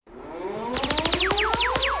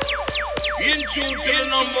tune to the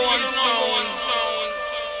number one sound.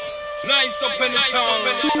 Nice up in the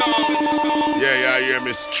town. Yeah, hear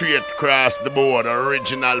me straight across the board.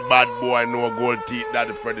 Original bad boy, no gold teeth. That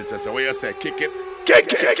the predecessor. What you say? Kick it.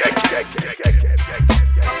 Kick it.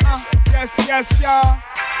 Yes, y'all.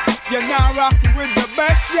 You're now rocking with the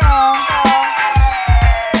best, y'all.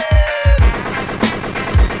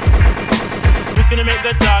 Who's gonna make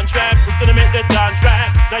the dance track? Who's gonna make the dance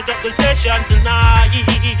track? Nice up the session tonight.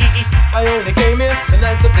 I only came here to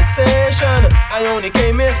nice up the session. I only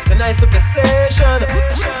came here to nice up the session.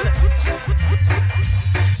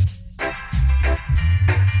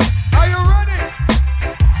 Are you ready?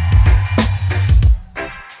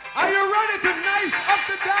 Are you ready to nice up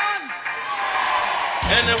the dance?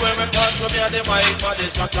 Anywhere me pass from me, the mic for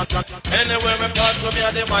this. Anywhere me pass from me,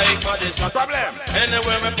 the mic for this. Problem.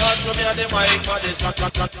 Anywhere me pass from me, the mic for this.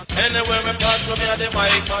 Anywhere me pass from me, the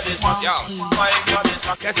mic for this. Yo, mic for this.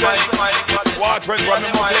 guess what? What when run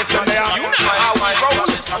the place them there? You know how we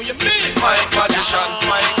roll. How you mean? Mic position.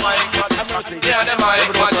 Yeah, the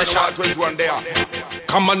mic position. What when there?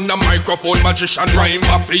 Come on the microphone, magician, rhyme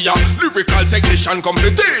mafia. Lyrical technician, come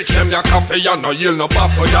to teach them your coffee. You know you'll no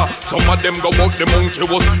buff for ya. Some of them go out the monkey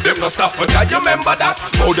was, them no stuff for ya. You remember that?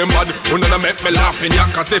 How them bad, who none make me laughing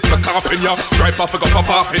ya. Cause if me coughing ya, stripe off, go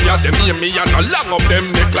pop off in ya. Them hear me and I long up them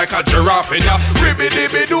neck like a giraffe in ya. Ribby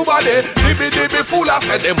dibby do body, dibby dibby fool. I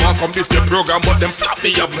said them want come this the program, but them flap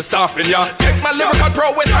me up, me staffing ya. Take my lyrical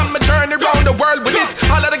prowess and my journey round the world with it.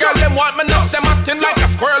 All of the girls them want me nuts, them acting like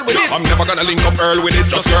a squirrel with it. I'm never gonna link up Earl with it.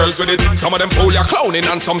 Just girls with it. Some of them fool ya clowning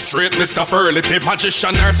and some straight Mr. Furlity.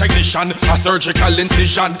 Magician or technician, a surgical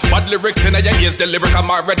incision. Bad lyrics in your ears, the lyrical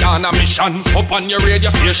Maradona mission. Up on your radio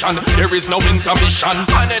station, there is no intermission.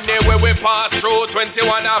 And anywhere we pass through,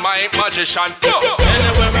 21 a mic magician.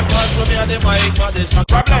 Anywhere we pass from me, the mic for this.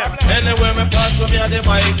 Problem. Anywhere we pass from me, the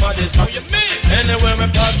mic for this. How you mean? Anywhere we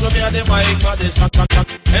pass from me, the mic for this.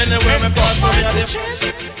 Anywhere we pass from me, the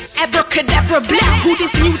Abracadabra black. Who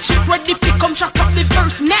this new chick ready fi come shut up the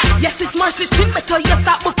verse now? Yes, it's Mercy Chin, better you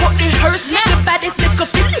start but cut the hearse now. The baddest little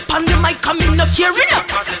Philip on the mic coming up here up.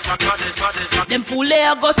 Them fool they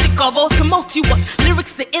a go sick of us to motivate.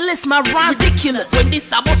 Lyrics the illest, my rhyme ridiculous. When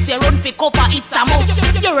this a bust your run fi cover, it's a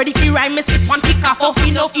must. You ready fi rhyme, me spit one pick off off.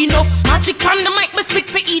 Enough magic on the mic, me speak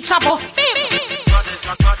for each of us.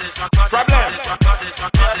 Problem.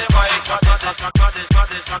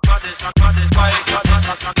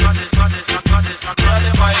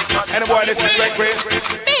 Any boy disrespect for it?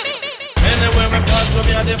 Anywhere we pass from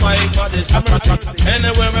me, the mic for this.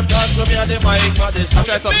 Anywhere we pass from me, the mic for this.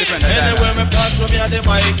 Try something different. Anywhere we pass from me, the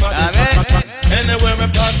mic for this. Anywhere we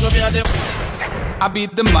pass from me, the I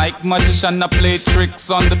beat the mic, magician, I play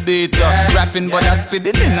tricks on the beat. Rapping, but I spit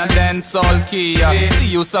it in a dancehall key. See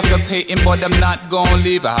you suckers hating, but I'm not gon'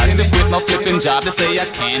 leave. I had to quit my flipping job to say I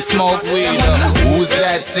can't smoke weed. Who's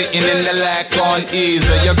that sitting in the lack on ease?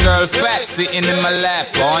 Your girl fat sitting in my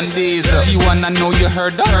lap on these. You wanna know you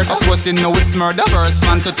heard her? Of course you know it's murder. First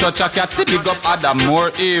man to touch a cat to dig up other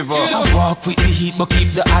more evil. I walk with the heat, but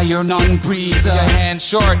keep the iron on breeze. Your hand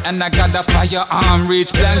short and I got a firearm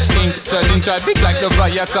reach. Blank ink, 13 try big like the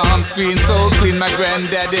Viacom screen. So clean, my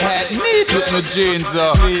granddaddy had neat with my jeans.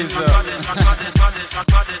 Please.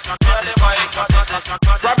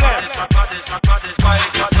 Problem.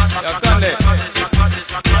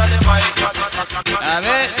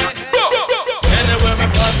 Anywhere we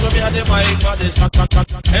pass from me, the mic for this.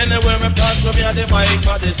 Anywhere we pass from me, the mic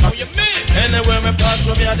for this. How you mean? Anywhere we pass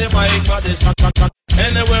from me, the mic for this.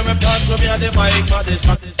 Anywhere we pass from me, the mic for this.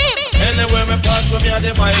 Anywhere we pass from me,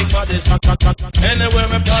 the mic for this. Anywhere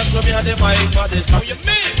we pass from me, the mic for this. How you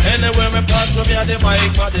mean? Anywhere we pass from me, the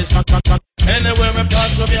mic for this. Anywhere we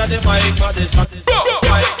pass from me, the mic for this.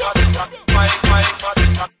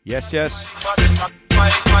 Yes.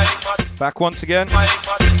 Back once again.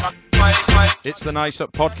 It's the Nice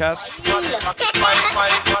Up Podcast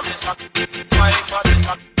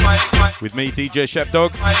with me, DJ Chef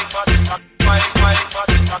Dog.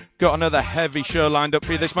 Got another heavy show lined up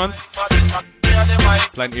for you this month.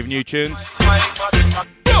 Plenty of new tunes,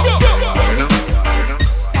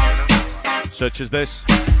 such as this.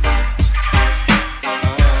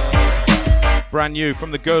 Brand new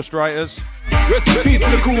from the Ghostwriters.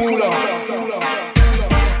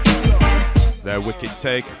 Their wicked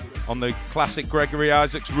take on the classic Gregory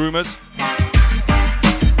Isaacs Rumours.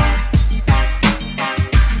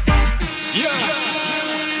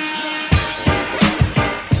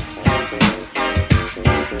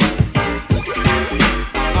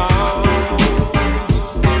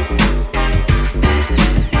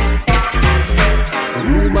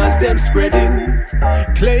 Rumors them spreading,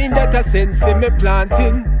 claim that I sense in me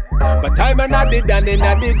planting. But time and I did and then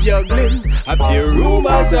I did juggling. I hear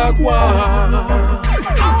rumors are gone.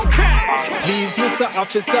 Please, Mr.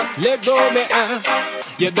 Officer, let go me.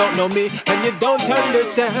 You don't know me and you don't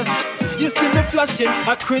understand. You see me flashing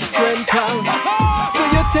a Chris rental. So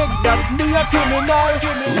you take that me a criminal.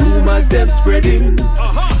 Rumors them spreading,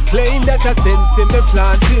 claim that I sense in me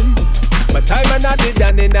planting. But time and I did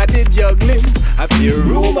and then I did juggling. I hear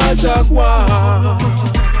rumors are gone.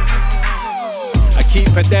 I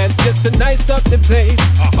keep a dance just to nice up the place.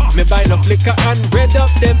 Me buy no flicker and red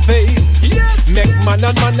up them face. Make man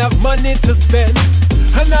and man have money to spend.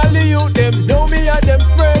 And all the youth them know me and them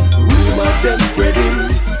friend. Rumors them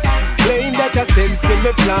spreading, claim that I sense in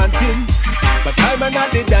me planting. But time and I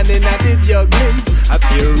did and then I did juggling. I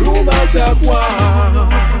hear rumors are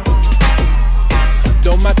gone.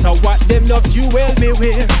 Don't matter what them love jewel me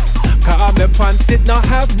wear. Cause me pants it not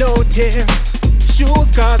have no tear.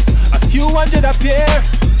 Shoes cost a few hundred a pair.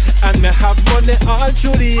 And me have money all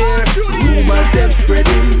through the year. Rumors them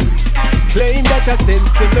spreading, claim that I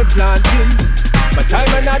sense in me planting. But time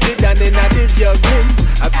and I did and then I did juggling.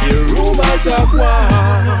 I feel rumors are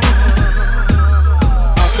gone.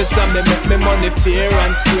 Officer, me make me money fair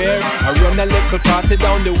and square. I run a little party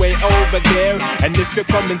down the way over there. And if you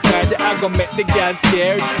come inside, I gon' make the girls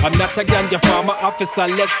scared. I'm not a ganja farmer, officer,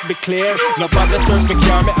 let's be clear. Nobody search me,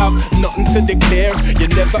 car me have nothing to declare. You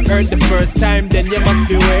never heard the first time, then you must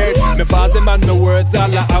be weird. Me bars and my words,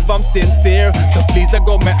 all I have, I'm sincere. So please, I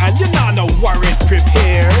go me and you know no worries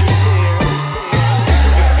prepared.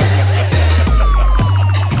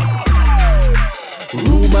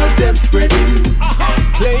 Rumors them spreading,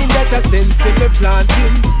 claim that I sense in me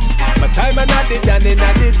planting. But time and I did and then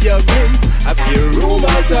I did juggling. I hear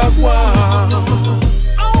rumors are gone.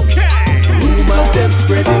 Rumors them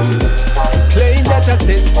spreading, claim that I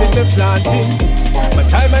sense in me planting. But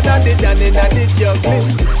time and I did and then I did juggling.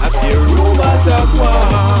 I hear rumors are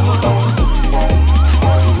gone.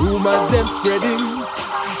 Rumors them spreading,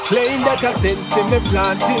 claim that I sense in me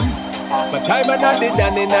planting. But time and I did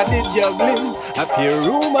and then I did juggling. I hear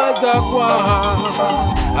rumors are gone.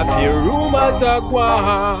 I hear rumors are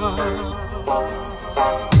gone.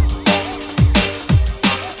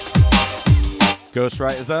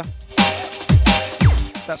 Ghostwriters there.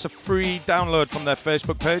 That's a free download from their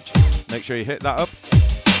Facebook page. Make sure you hit that up.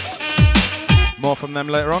 More from them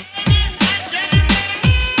later on.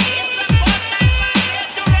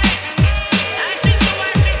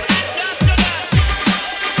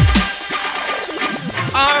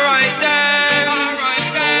 Alright then,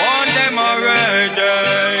 want them already.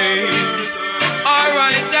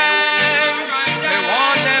 Alright then, they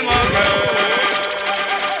want them already.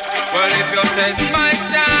 Well, if you test my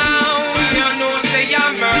sound, you know say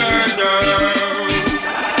I'm murder.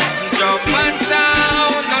 Jump and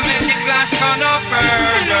sound, come make the clash come up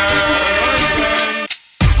further.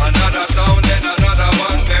 Another sound and another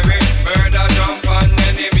one very. Murder, jump and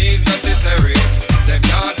enemies necessary. Them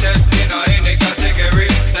can't test in any category.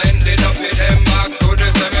 Send it up with them back to the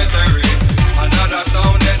cemetery. Another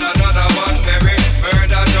sound and another one very.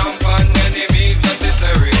 Murder, jump and enemies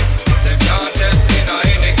necessary. Them can't test in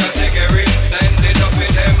any category. Send it up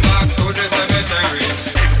with them back to the cemetery.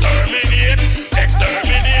 Exterminate,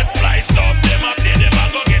 exterminate. Fly stop them up, play them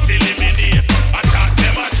and go get eliminate. Attack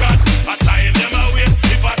them, tie them away.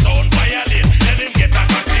 If a sound violate, let them get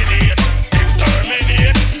assassinated.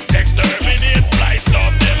 Exterminate, exterminate. Fly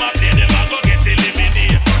stop them up, play them and go get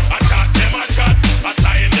eliminate. Attack them,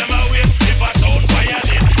 tie them away. If a sound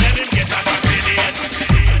violate, let them get assassinated.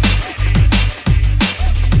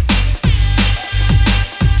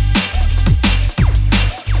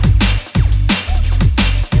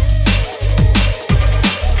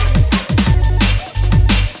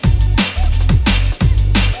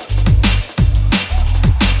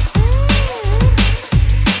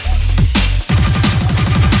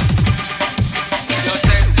 You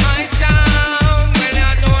test my sound, well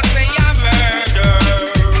I know say I'm murder.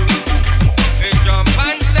 It jump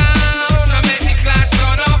and sound, I make the clash go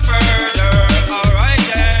no further. Alright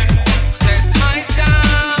then, test my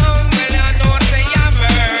sound, well I know say I'm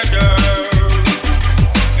murder.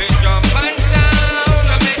 It jump and sound,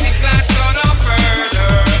 I make the clash go no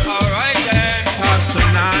further. Alright then. Cause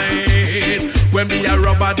tonight, when me a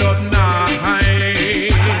rubber dub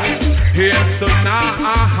night, here's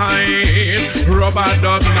tonight, rubber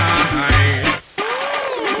dub night.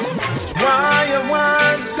 Why you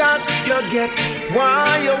want that you get?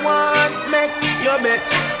 Why you want make your bet?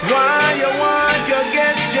 Why you want you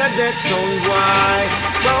get your debt? So why?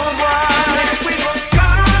 We go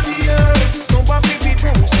cardios, so what we be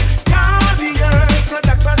bruised. Cardios, no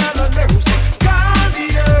doctor, no nurse.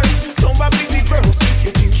 Cardios, so what we be bruised.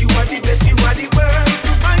 You think you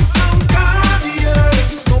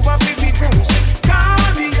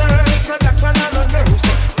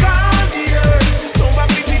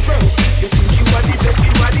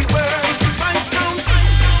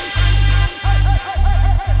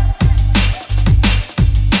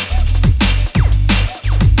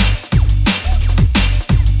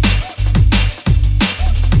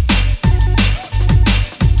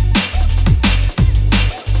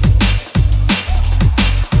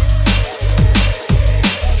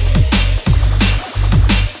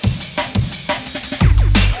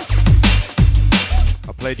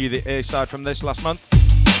you the A-side from this last month.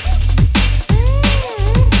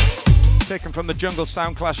 Taken from the Jungle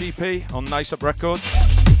Sound Clash EP on Nice Up Records.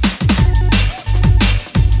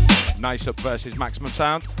 Nice Up versus Maximum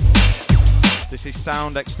Sound. This is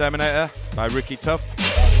Sound Exterminator by Ricky Tuff.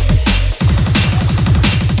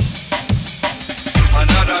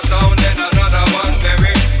 Another sound and another one,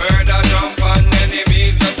 baby. Murder, jump on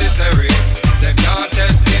enemies necessary. Them can't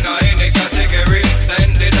test in any category.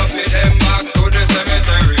 Send it up with them back to the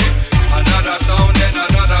cemetery. Another sound and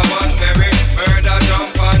another one, baby. Murder,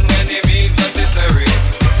 jump on enemies necessary.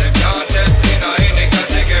 Them can't test in any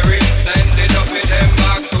category. Send it up with them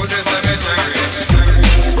back to the cemetery.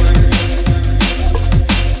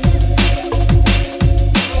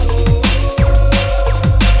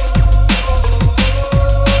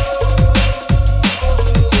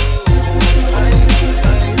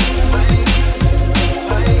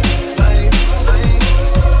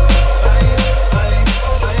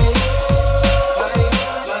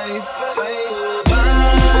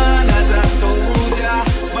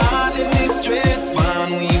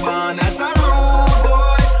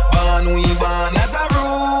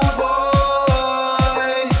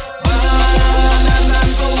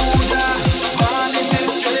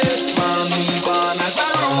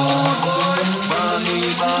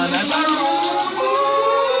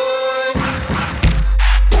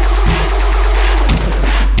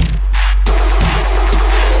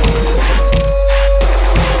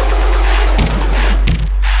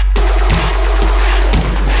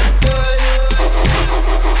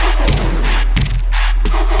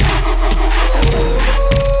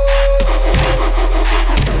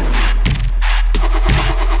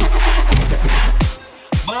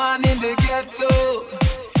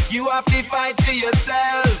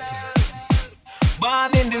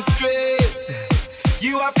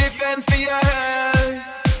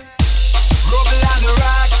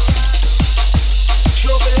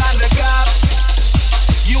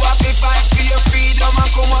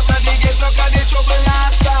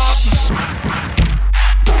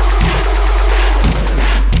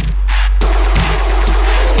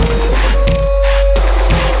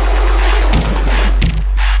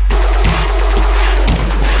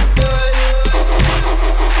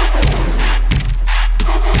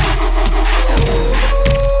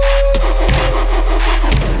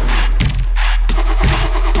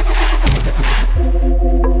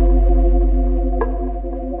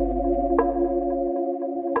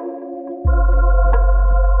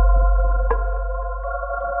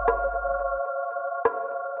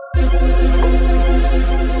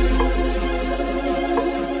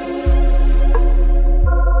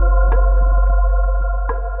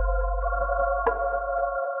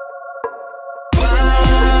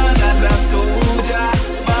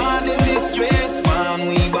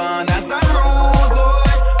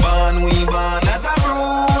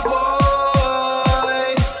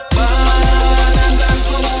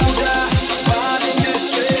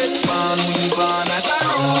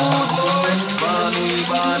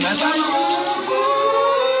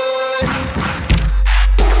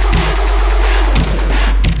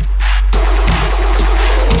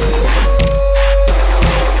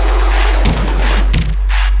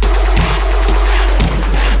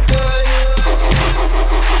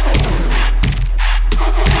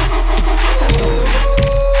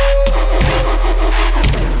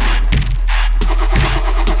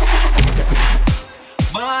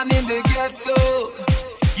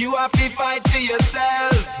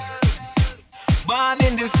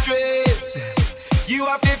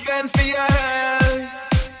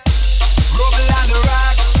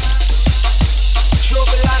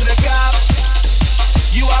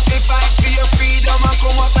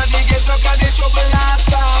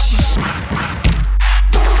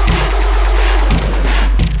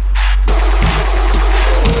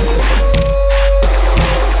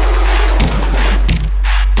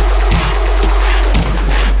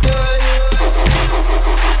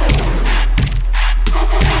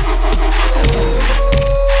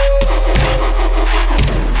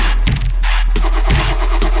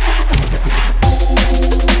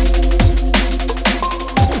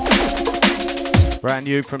 Brand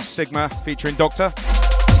new from Sigma featuring Doctor.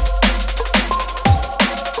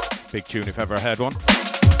 Big tune if ever I heard one.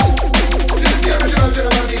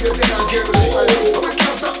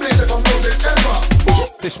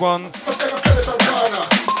 This one,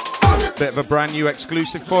 bit of a brand new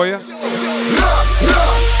exclusive for you. We are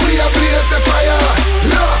the fire.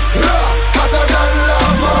 Hotter than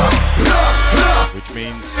lava. which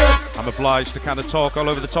means I'm obliged to kind of talk all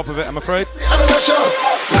over the top of it, I'm afraid.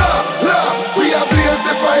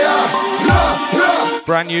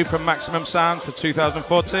 Brand new from Maximum Sound for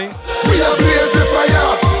 2014.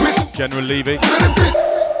 General Levy.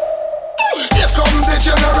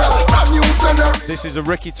 This is a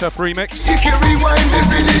Ricky Tuff remix.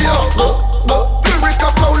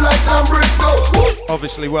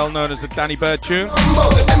 Obviously well known as the Danny Bird tune.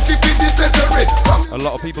 A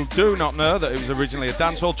lot of people do not know that it was originally a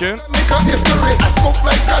dancehall tune.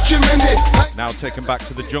 Now taken back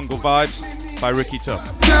to the jungle vibes by Ricky Tuff.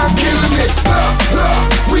 Can't kill me,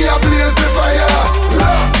 we are blaze the fire,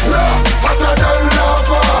 hotter than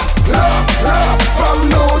lava, from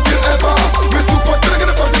now till ever. We super till get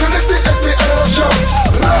the fuck to the SPL shots.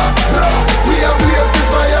 We are blaze the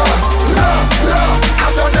fire,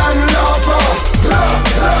 hotter than lava,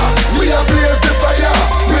 we are blaze the fire.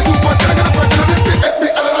 We super till get the fuck to the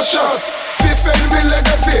SPL shots. Defend me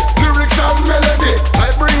legacy, lyrics and melody.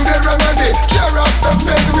 I bring the remedy, Cheras that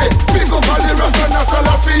send me. Pick up all the rest and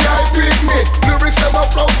Selassie I pick me. Lyrics ever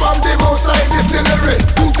flow from the outside distillery.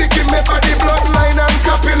 Music in me body, bloodline and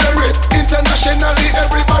capillary. Internationally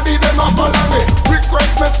everybody them a follow me.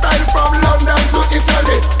 Request my style from London to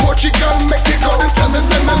Italy, Portugal, Mexico. Them tell me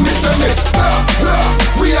send me missing it.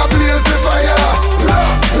 We are blaze the fire,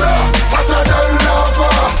 hotter than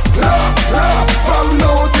lava, from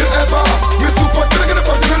now till ever. We super till get the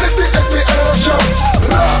fuck to the SPL shots.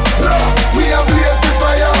 We are blaze the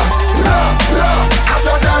fire,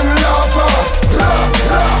 hotter than lava,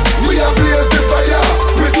 we are blaze the fire.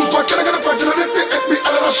 We super till get the fuck to the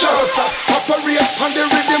SPL shots. Operate on the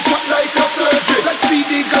rhythm cut like a surgery. Like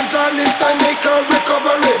Speedy Gonzales, I make a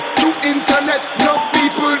recovery. Through internet, no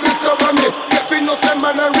people discover me. Get me no say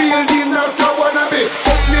man a real deal, not a wannabe.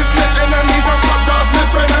 Uplift my enemies and cut off my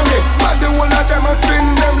frenemy. Man the whole of them and spin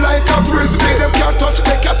them like a frisbee. Them can't touch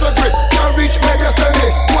the category, can't reach my destiny.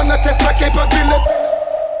 Wanna test my capability.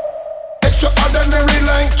 Extraordinary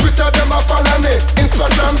like Twitter, them a follow me.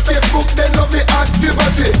 Instagram, Facebook, they love the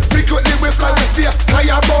activity. Frequently we fly with fear, high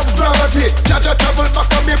above gravity. Jaja travel back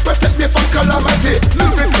on me, protect me from calamity.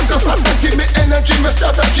 Lyrical capacity, me energy, me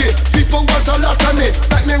strategy. People want a lot of me,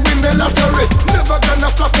 like me win the lottery. Never gonna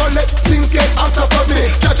flop or let things get on top of me.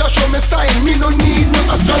 Jaja show me sign, me no need no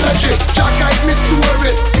astrology. Jah guide me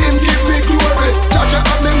story, him give me glory. Jaja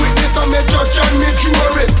have me witness and me judge and me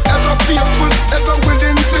jury. Ever fearful, ever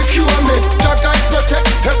willing, secure me. Jah guide protect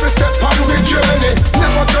every step on my journey.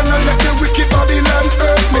 Never gonna let the wicked Babylon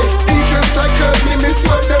hurt me. Eagles like hurt me, me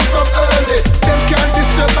swear them from early. Them can't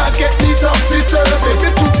disturb, I get me topsy-turvy. Me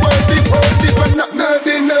too worthy, but not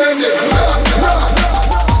nerdy.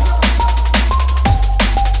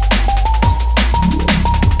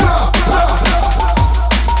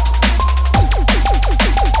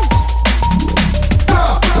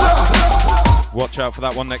 Watch out for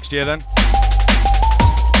that one next year then.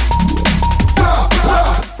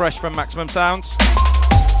 Fresh from Maximum Sounds.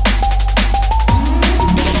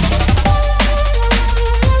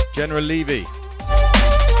 General Levy.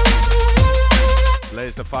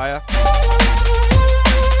 Blaze the fire.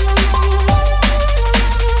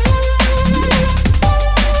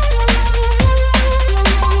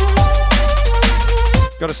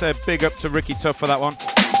 Gotta say a big up to Ricky Tuff for that one.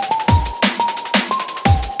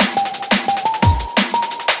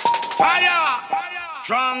 Fire!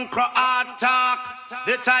 Drunk or hard talk,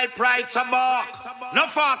 the typewriter bark. No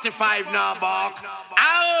 45 no bark.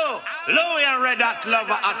 Ow! Louis and Red Hot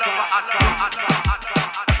Lover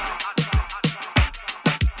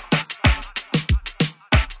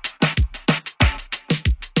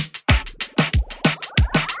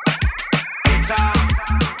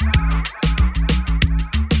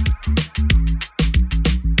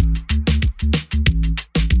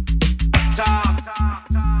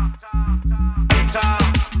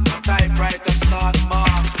Typewriter start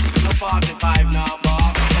mark, no 45 no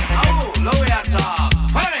mark. Oh, Louis attack.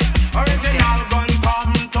 Original gun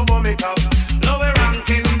come to boom it up. Louis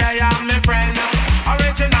ranking they are my friend.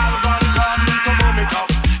 Original gun come to boom it up.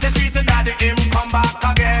 The sweet daddy him come back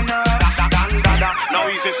again. Now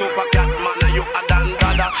he's a super cat man, you a dan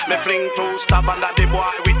dada. Me fling two stab under the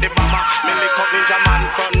boy with the bomber. Me lick up ninja man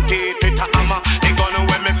front teeth with a hammer. The gun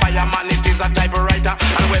when me fire man it is a typewriter.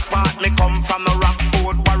 And where part me come from the rock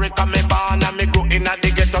food Warwick and me born and me grow in a the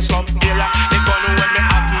ghetto slum area. The gun when me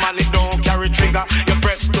have man it don't carry trigger. You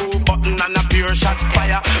press two button and a pure shots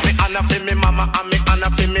fire. Me honor for me mama and me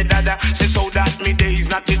honor for me dada. Say so that me days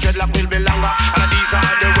not the dreadlock will be longer. And these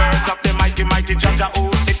are the words of the mighty Jaja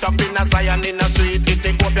who sit up in a Zion in a sweet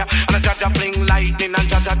Ethiopia. And a Jaja fling lightning and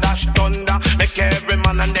Jaja dash thunder. Make every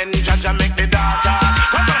man and then Jaja make the data.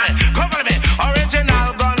 Cover me,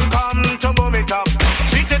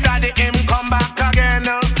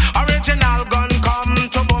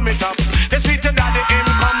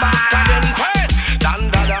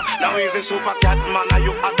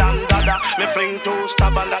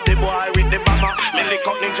 hammer. Me lick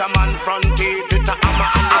up ninja man front teeth with a hammer.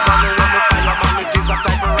 And the gun when me fire man, it is a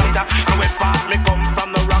typewriter. And where part me come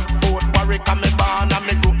from the rock fort, Warwick and me born and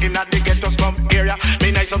me grew in a the ghetto slum area.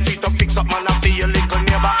 Me nice up sweet up fix up man, I feel little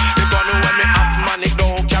neighbor. The gun when me have man, it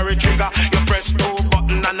don't carry trigger. You press two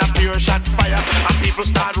button and a pure shot fire. And people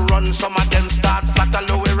start run, some of them start flat. A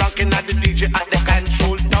low ranking at the DJ at the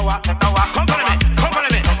control tower. Come follow me, come follow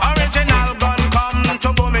me. Original gun come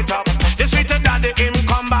to boom it up. The sweet daddy him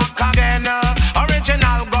come back again.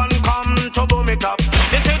 Original gun come to boom it up.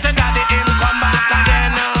 The sweet daddy him come back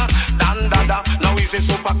again. Dan dada, now he's a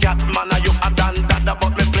super cat man. You a dan dada,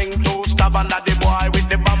 but me fling two stab under the boy with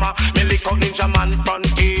the bomber. Me lick out ninja man front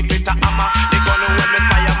teeth with a hammer. The gun when me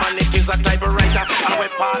fire man, it is a typewriter. And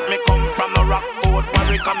where part me come from the rock fort,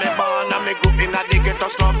 Warwick and me born and me grew in a the ghetto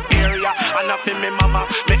slum area. And I feel me mama,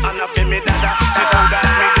 me and I feel me dada. Say so that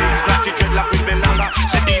me days not to dreadlock with me longer.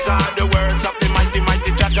 Say these are the words of the mighty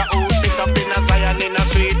Jaja who sit up in a Zion in a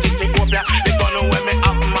sweet Ethiopia. The gun when me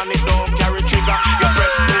have man, it don't carry trigger. You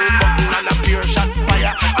press two button and a pure shot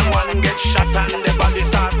fire. And one get shot and the body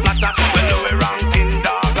start flatter. Well, we ranking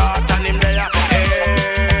dog out and him there.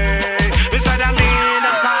 Hey, beside of me,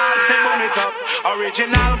 the call say boom it up.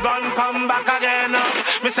 Original gun come back again.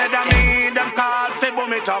 Me said I me, them call say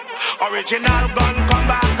boom it up. Original gun come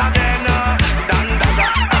back again. Dan dada.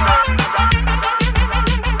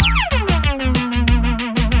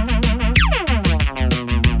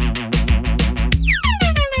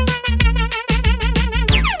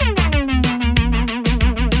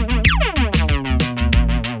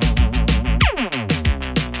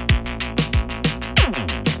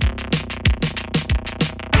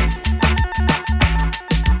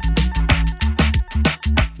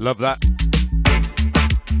 Love that.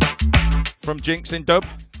 From Jinx in dub,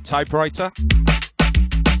 Typewriter.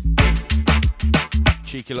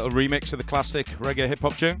 Cheeky little remix of the classic reggae hip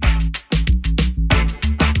hop tune.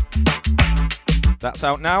 That's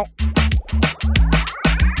out now.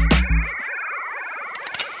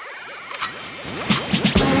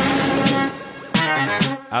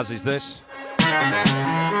 As is this.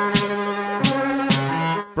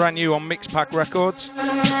 Brand new on Mixpack Records.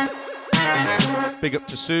 Big up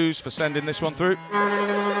to Suze for sending this one through.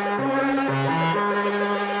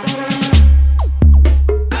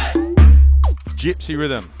 Gypsy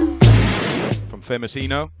Rhythm from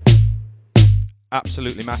Famosino.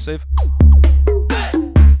 Absolutely massive.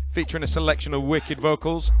 Featuring a selection of wicked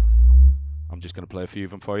vocals. I'm just going to play a few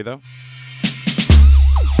of them for you though.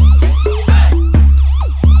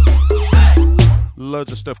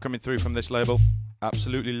 Loads of stuff coming through from this label.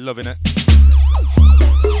 Absolutely loving it.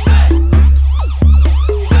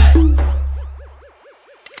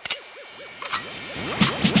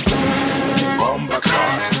 Bomba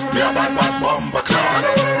class, me a bad bad bomba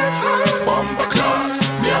class. Bomba class,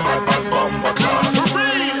 me a bad bad bomba class.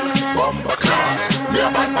 Bomba class, me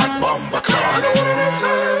a bad bad bomba class.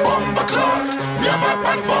 Bomba class, me a bad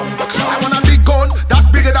bad bomba class. I want a big gun that's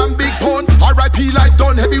bigger than Big Pun. R.I.P. like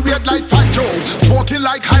Don, heavyweight like Fat Joe. Smoking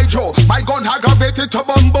like Hydro, my gun aggravated to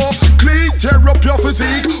Bumbo. Clean, tear up your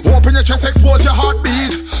physique. Open your chest, expose your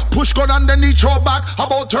heartbeat. Push gun underneath your back,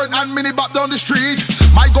 about turn and mini back down the street.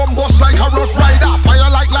 My gun bust like a rough rider. Fire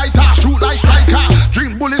like lighter, shoot like striker.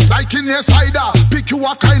 Drink bullets like in your cider. Pick you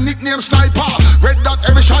up kind nickname sniper. Red dot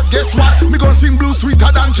every shot, guess what? Me gon' sing blue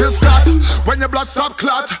sweeter than Jill Scott. When your blood stop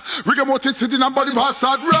clot, rigor mortis sitting and body parts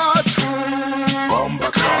start rot.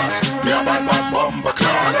 Bomba clot, me a bad bad bomba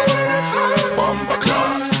clot. Bomba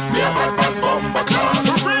clot, me a bad bad bomba clot.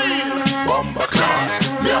 Bomba clot,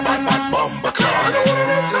 me a bad bad bomba clot.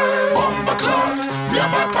 Bomba clot, me a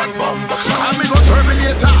bad bad bomba clot. Call me go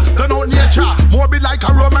Terminator, done out nature. Morbid like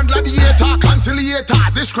a Roman gladiator. Conciliator,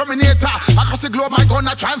 discriminator. Across the globe my gun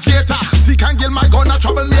a translator. Seek and kill my gun a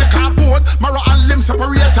troublemaker. Bone, marrow and limb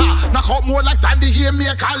separator. Knock out more like Stanley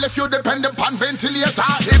Haymaker. Left you dependent on ventilator.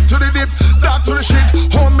 Hip to the dip, down to the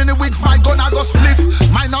shit. How many wigs my gun a go split?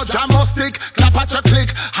 Mine now jam or stick. Clap at your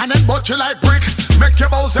click, and then butch you like brick. Make your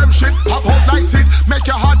balls them shit, pop out like it. Make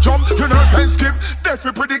your heart jump, your nerve pen skip. Death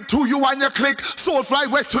me predict to you and your click. Soul fly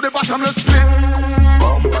west to the bottomless pit.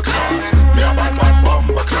 Bomba class, me a bad bad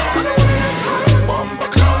bomba class. Bomba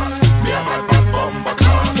class, me a bad bad bomba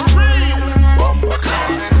class. Bomba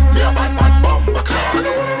class, me a bad bad bomba class.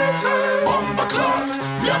 Bomba class,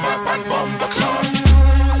 me a bad bad bomba class.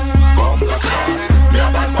 Bomba class, me a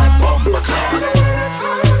bad bad bomba class.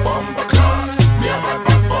 Bomba class, me a bad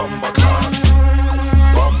bad bomba class.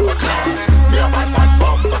 Bomba class, me a bad bad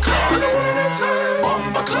bomba class.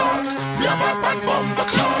 Bomba class, me a bad bad bomba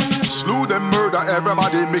class. Slew them, murder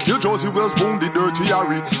everybody. Me kill Josie Wells, boom the dirty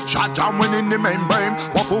Harry. Shot John when in the membrane.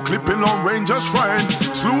 Waffle Buffalo clipping on Rangers friend.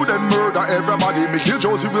 Slew them, murder everybody. Me kill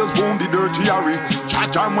Josie Wills, boom the dirty Harry.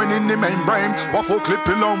 Chat jam when in the main brain. Buffalo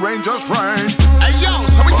clipping on Rangers friend. Hey yo,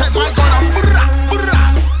 so we take my gun and brrrah,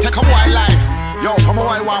 brrrah. Take a boy life. Yo, from a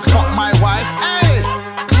wife, want fuck my wife. Hey,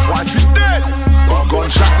 wife is dead.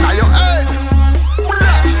 Gunshot now your head.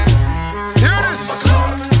 Brrrah. Hear this?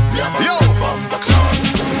 Yo.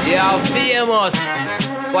 Yo, famous.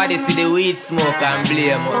 Squad see the weed smoke and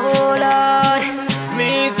blame us. Oh Lord,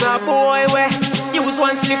 me's a boy where use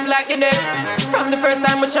one slip like the next. From the first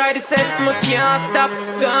time I tried the sets, me can't stop,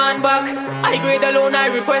 gone back. I grade alone, I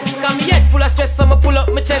request. Got me head full of stress, so I pull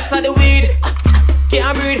up my chest of the weed.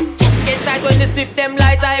 Can't breathe, just get tight when they sniff them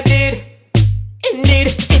light, I bleed. In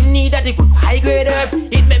need of the good high grade herb.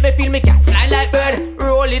 It make me feel me can fly like bird.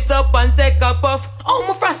 Roll it up and take a puff. Oh,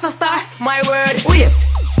 my frost a star, my word. Wait,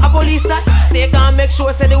 a police that stay calm, make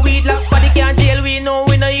sure say the weed locks. But they can't jail, we know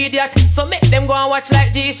we no idiot. So make them go and watch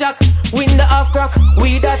like G-Shock. Win the half crack,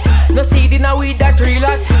 we that. No seed in a weed that real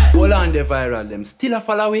lot. Hold on the viral, them still a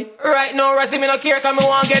follow it. Right now, Razzie, me no care cause me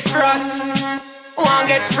want get frost. Want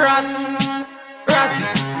get frost.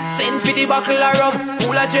 Razzie, send for the buckle of rum.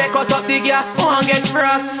 Pull a J, cut up the gas. Want get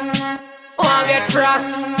frost. Want get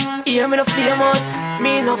frost. Hear me no famous.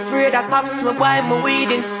 Me no afraid of cops. Me buy my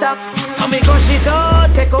weed in stocks. So me gush it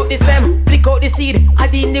out. Take out the stem. Flick out the seed.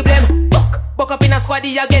 Add in the blem. Buck up in a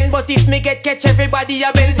squaddy again. But if me get catch, everybody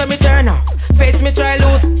a bend. So me turn off. Face me try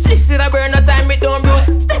lose. Spliffs it a burn. No time it don't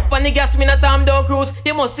bruise. Step on the gas. Me no time don't cruise.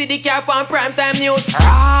 You must see the car on prime time news.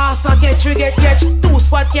 Ah, so catch we get catch. Two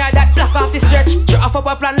squad car that block off the stretch. Draw off up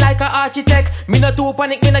a plan like a architect. Me no too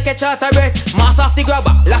panic. Me no catch out a breath. Mass off the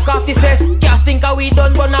grabber. Lock off the cess. Can't think how we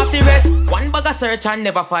done burn off the rest. One bag of search and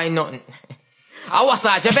never find nothing. I was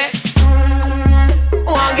such a bet.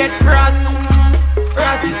 Want get frost.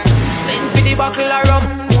 Razzie, send for the buckle of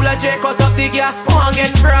rum. Cooler J, cut up the gas. Want get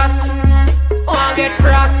frost. Want get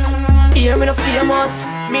frost. Hear me no famous.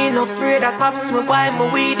 Me no afraid of cops. Me buy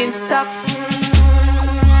my weed in stocks.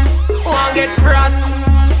 Want get frost.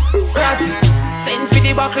 Razzie, send for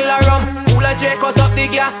the buckle of rum. Cooler J, cut up the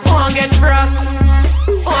gas. Want get frost.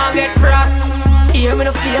 Want get frost. Hear me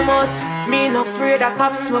no famous. Me no afraid of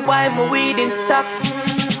cops. Me buy my weed in stocks.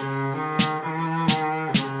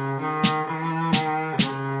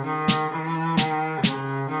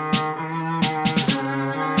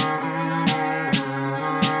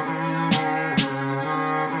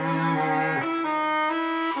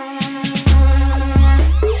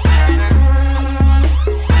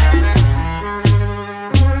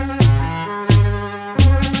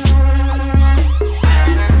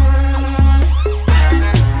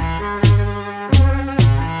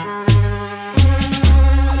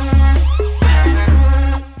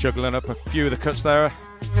 Juggling up a few of the cuts there.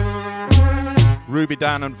 Ruby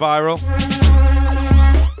Dan and Viral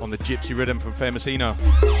on the gypsy rhythm from Famous Eno.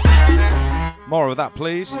 More of that,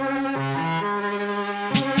 please.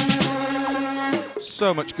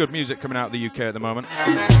 So much good music coming out of the UK at the moment.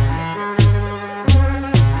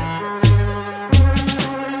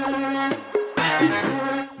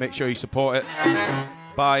 Make sure you support it,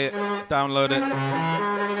 buy it, download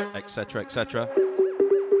it, etc., etc.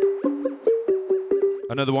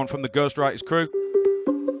 Another one from the Ghostwriters crew.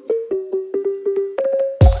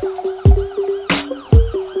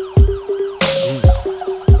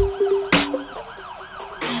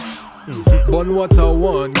 Bun what I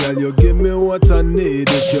want, girl, you give me what I need.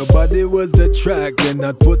 If your body was the track, then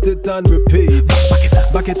I'd put it on repeat.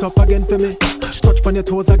 Back it up again for me. Touch on your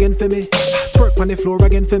toes again for me. Twerk on the floor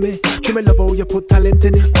again for me. Show me love how you put talent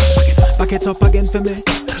in it. Back it up again for me.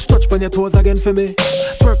 Touch on your toes again for me.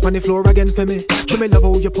 Twerk on the floor again for me. Show me love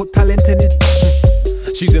how you put talent in it.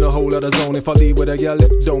 She's in a whole other zone. If I leave with a girl,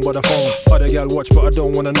 don't bother phone. Other girl watch, but I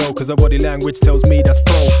don't wanna know. Cause her body language tells me that's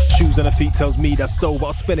pro. Shoes on her feet tells me that's dope. But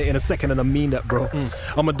I'll spin it in a second and I mean that, bro.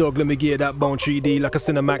 I'm a dog, let me get that bone 3D. Like a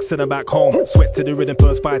Cinemax, send her back home. Sweat to the rhythm,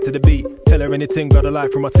 first fight to the beat. Tell her anything, got a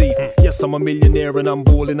life from my teeth. Yes, I'm a millionaire and I'm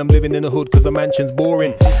balling. I'm living in the hood cause a mansion's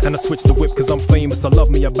boring. And I switch the whip cause I'm famous. I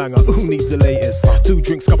love me a banger, who needs the latest? 2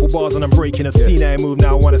 drinks, couple bars and I'm breaking a scene. I move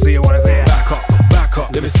now, I wanna see it, Back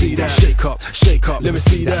up, let me see that. Shake up, let me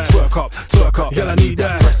see that. Twerk up, girl I need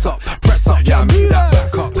that. Press up, yeah I need that.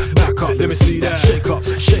 Back up, let me see that. Shake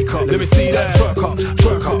up, let me see that.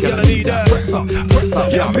 Twerk up, girl I need that. Press up,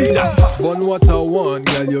 yeah I need that. Bun what I want,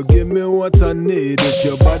 girl, you give me what I need. If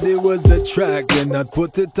your body was the track, then I'd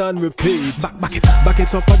put it on repeat. Back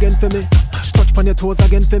it up again for me. Touch on your toes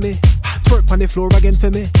again for me. Twerk on the floor again for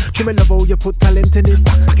me. Show me love how you put talent in it.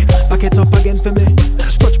 Back it up again for me.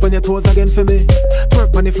 Touch on your toes again for me.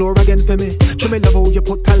 Twerk on the floor again for me. Show me love how you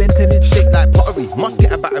put talent in it. Shake like pottery, must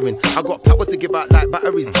get a battering. I got power to give out like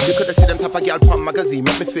batteries. You could have seen them type of gal from magazine.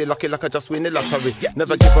 Make me feel lucky like I just win the lottery.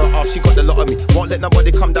 Never give her off, she got the lot of me. Won't let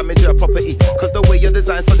nobody come damage her property. Cause the way you're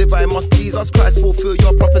designed so divine must Jesus Christ fulfill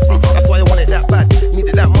your prophecy. That's why I want it that bad, need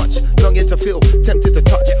it that much. Longing to feel, tempted to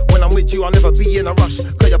touch. When I'm with you I'll never be in a rush.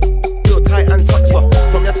 Cause you're feel tight and touch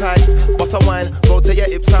from your tie. Boss a wine, go to your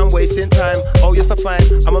hips, I'm wasting time. Oh yes I fine,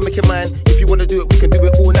 I'ma make it mine. If you wanna do it, we can do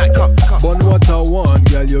it all night. Come. But what I want,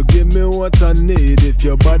 girl, you give me what I need. If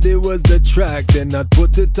your body was the track, then I'd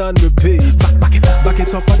put it on repeat. Back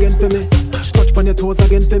it up again for me. Touch on your toes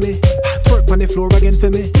again for me. Twerk on the floor again for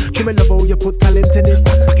me. Show me love how you put talent in it.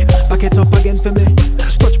 Back it up again for me.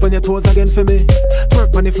 Touch on your toes again for me.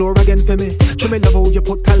 Twerk on the floor again for me. Show me love how you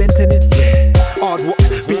put talent in it. Hard work,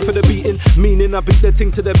 beat for the beating, meaning I beat the thing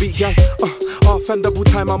to the beat, yeah. Half and double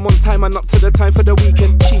time, I'm on time and up to the time for the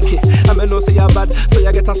weekend. Cheeky, I'm a no say you're bad, so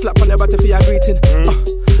you get a slap on your body for your greeting.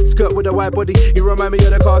 Skirt with a wide body, you remind me of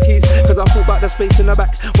the car keys. Cause I thought back the space in the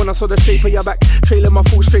back when I saw the shape of your back. Trailing my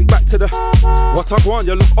foot straight back to the what I want,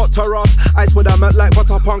 you look hot to Ross. Ice with a melt like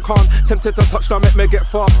butter punk on. Tempted to touch, now make me get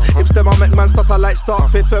fast. Hips them I make man stutter like start.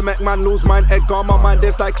 Face for make man lose mine. Egg on my mind,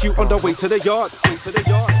 there's like you on the way to the yard.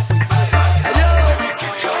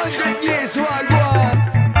 100 years so I go on.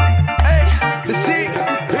 Hey, the sea,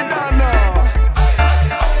 you don't know.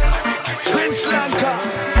 Prince Lanka,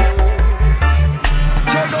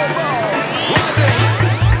 Jago Ball,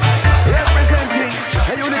 representing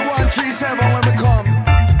a Unit 137 when we come.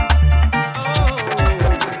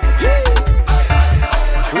 Hey,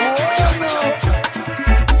 oh no,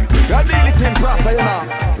 that daily thing proper, you know.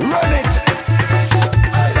 Run it.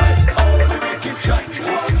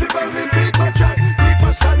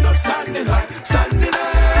 Stand up, standing high, standing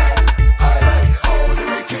high. I like all the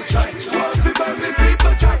wicked try. Want to burn me,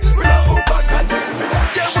 people try. Without hope, I can't tell me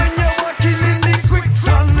that. Yeah, when you're walking in the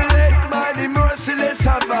quicksand, led by the merciless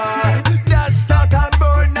abide. That start and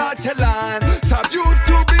burn out your land. Some you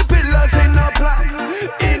to be pillars in a plan,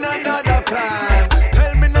 in another plan.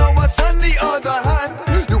 Tell me now what's on the other hand.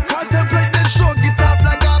 You contemplate the show, get off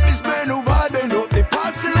like office men who harden up the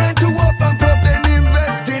parcel line to up and pop, then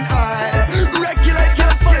invest in oil. Regulate.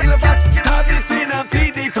 Start the thin and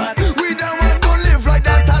feed the fat. We don't want to live like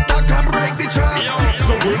that. Attack and break the trap.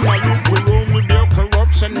 So when I look around with their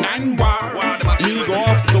corruption and war, me go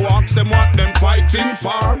off to ask them what them fighting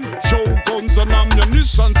for. Show guns and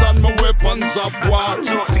ammunition and my weapons of war.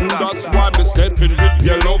 That's why me stepping with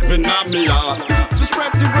your loving and me heart. To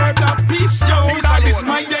spread the word of peace, yo, that is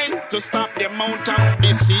my aim. To stop the amount of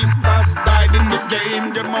disease that's died in the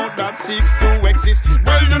game, the amount that ceased to exist.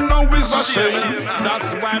 Well, you know it's a shame.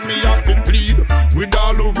 That's why me have to plead with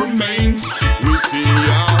all who remains. We see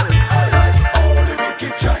all the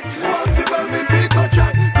wicked try. Want to burn me, people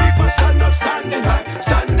try. People stand up, standing high,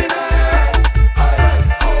 standing high. I like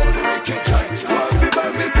all the wicked try. Want to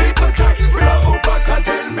burn me, people try. Without hope, I can't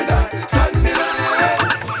tell me that. Standing high.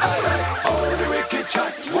 I like all the wicked try.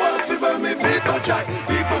 Want to burn me, people try.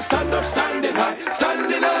 People stand up, standing high,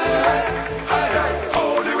 standing high. I like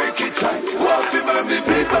all the wicked try. Want to burn me,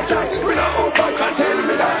 people try. Without hope, I can't tell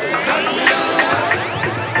me that. Standing high.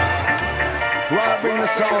 Why bring the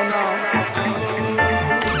sound now?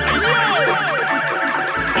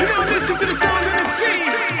 You don't listen to the sounds of the sea.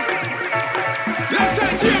 Let's say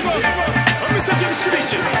Jimbo, Mr. Jim's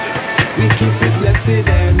Commission. We keep it blessed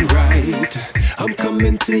and right. I'm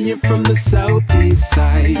coming to you from the southeast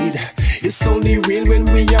side. It's only real when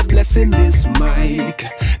we are blessing this mic.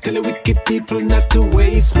 Tell the wicked people not to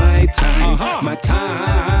waste my time, my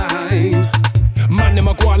time. Man, them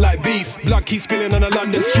a go on like beasts. Blood keeps spilling on the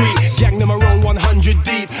London street. Gang them around 100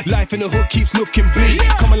 deep. Life in the hood keeps looking bleak.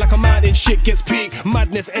 Coming like a mountain, shit gets peak.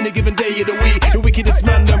 Madness any given day of the week. The wickedest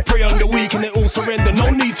man them prey on the weak and they all surrender. No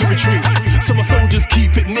need to retreat. So my soldiers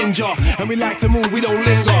keep it ninja. And we like to move, we don't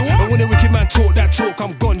linger. And when the wicked man talk that talk,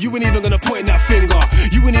 I'm gone. You ain't even gonna point that finger.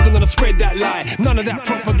 You ain't even gonna spread that lie. None of that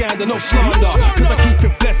propaganda, no slander. Cause I keep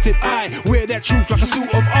it blessed, I wear that truth like a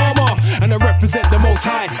suit of armor. And I represent the most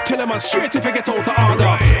high. Tell them I'm straight if I get told to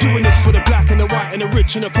order. Doing this for the black and the white and the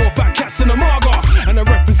rich and the poor, fat cats and the marga. And I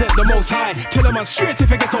represent the most high. Tell them I'm straight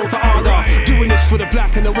if I get told to order. Doing this for the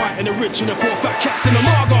black and the white and the rich and the poor, fat cats and the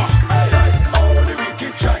marga. I like all the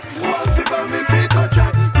wicked track. Want to burn me, people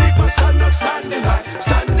track. People stand up, standing high,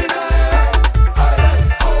 standing high. I like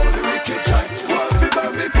all the wicked track. Want to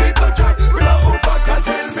burn me, people track. Without hope, I can't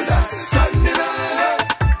tell me that. Standing high.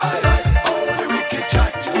 I like all the wicked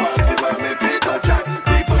track. Want to burn me, people track.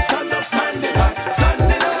 People stand up, standing high,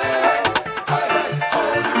 standing high. I like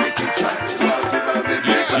all the wicked track. Want to burn me,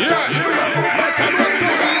 people track. Without hope, I can't tell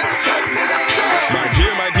me that. Standing high.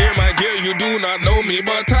 me,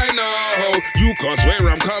 but I know you cause where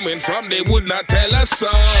I'm coming from, they would not tell us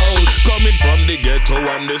so. Coming from the ghetto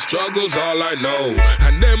and the struggles, all I know.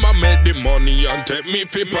 And them I made the money and take me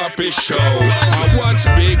fi Papi show. I watch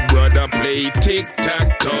Big Brother play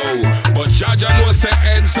tic-tac-toe, but Jaja know say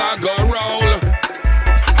heads I go roll.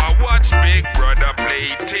 I watch Big Brother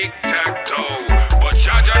play tic-tac-toe, but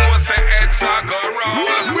Jaja know say heads I go roll.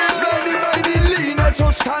 We're blinded by the leaners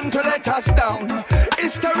who stand to let us down.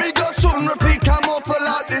 History goes soon, repeat, come up a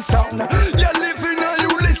lot the sound. You're living or you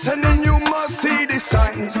listening, you must see the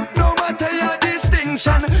signs. No matter your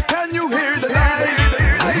distinction, can you hear the lies?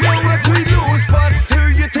 I know what we lose, but still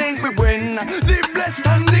you think we win. The blessed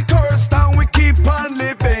and the cursed, and we keep on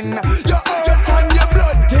living. Your earth and your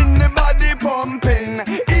blood in the body pumping.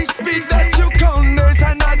 Each beat that you count, there's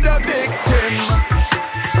another victim.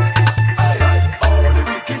 Oh, the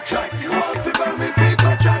wicked track, you want to burn me,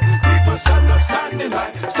 people track. People stand up, standing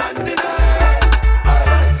high, standing high.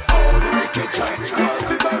 Oh, the wicked track, you want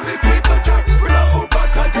to burn me, people track. Without hold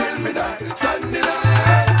back, I tell me that, standing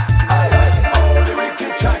high. Oh, the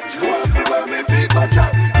wicked track, you want to burn me, people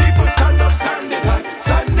track. People stand up, standing high,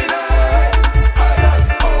 standing high.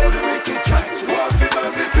 Oh, the wicked track, you want to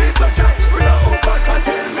burn me, people track. Without hold back, I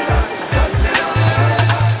tell me that, standing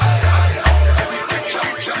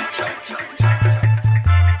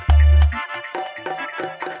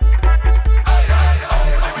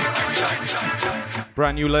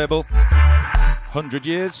Brand new label, 100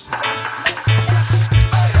 years.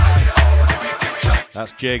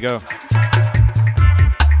 That's Jago.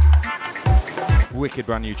 Wicked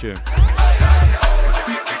brand new tune.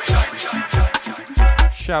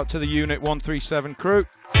 Shout to the Unit 137 crew.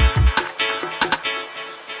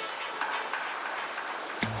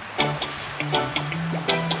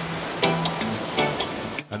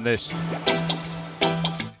 And this,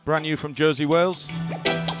 brand new from Jersey, Wales.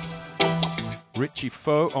 Richie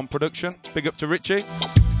Foe on production. Big up to Richie.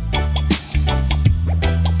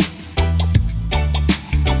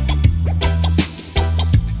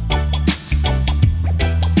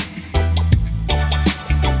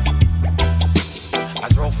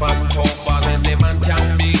 As rough and tough as any man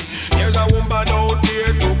can be, there's a woman out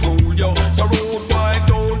there to fool you. So rude boy,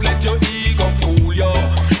 don't let your ego fool you.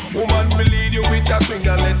 Woman will lead you with a string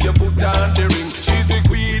and let you put on the ring. She's the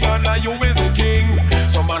queen and you is the king.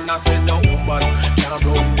 Some man a say no woman can't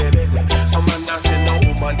run the bed. Some man a say no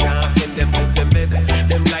woman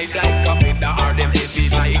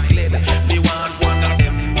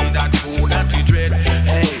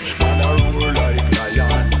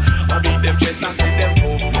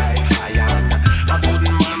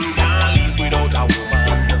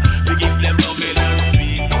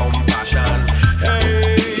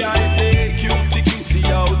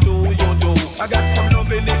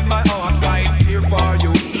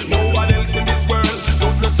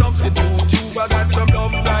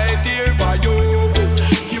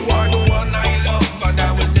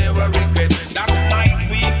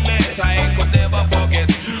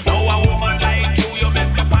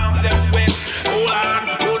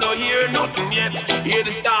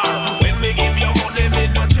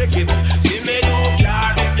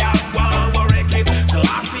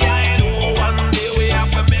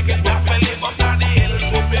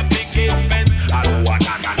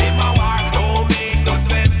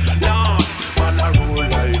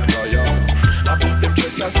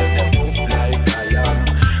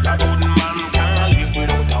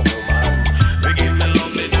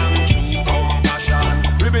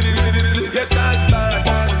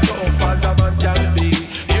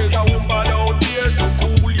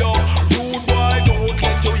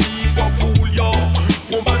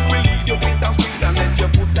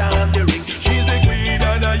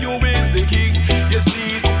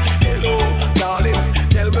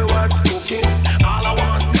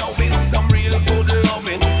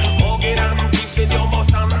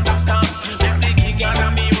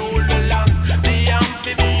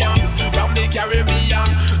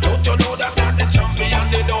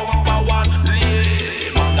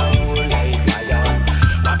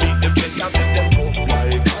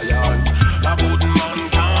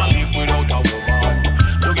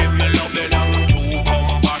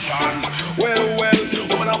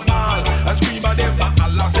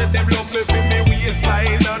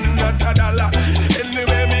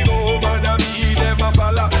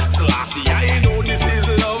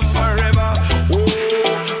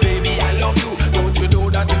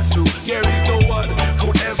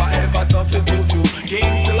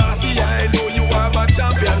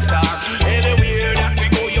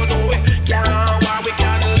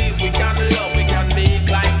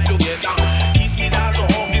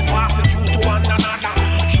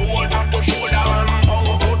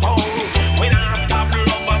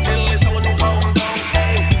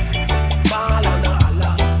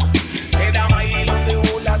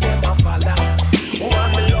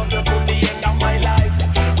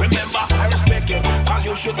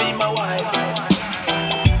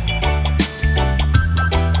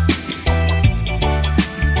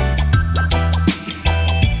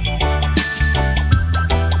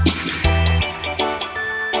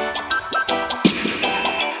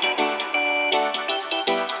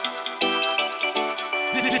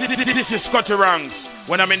This is Scotty Ranks.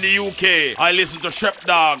 When I'm in the UK, I listen to Shep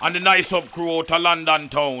Dog and the Nice Up crew out of London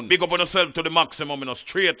town. Big up on yourself to the maximum, you know,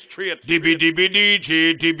 straight. DB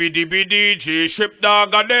DJ, Shep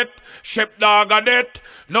Dog a det.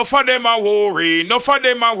 No for them a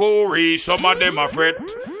worry, some of them a fret.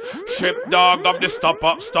 Shep Dog of the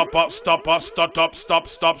stopper.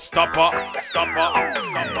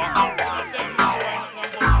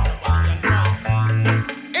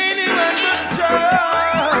 Anyone but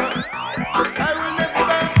Jah, I will never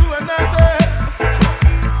bow to another.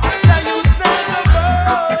 The youths never bow,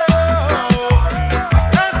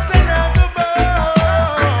 Rasta never bow.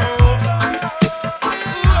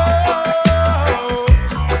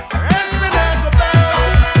 Rasta never bow.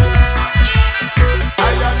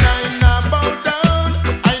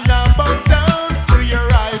 I not bow down to your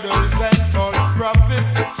idols and false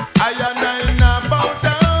prophets. I not bow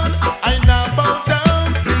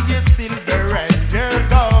down to your silver and your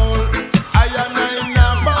gold. I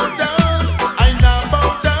not bow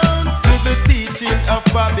down to the teaching of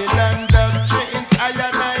Babylon doctrines. I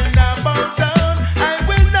not bow down, I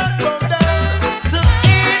will not bow down to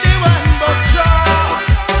anyone but Jah.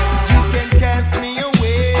 You can cast me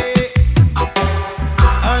away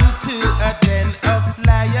unto a den of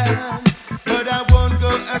lions, but I won't go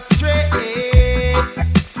astray.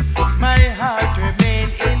 My heart remain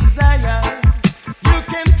in Zion. You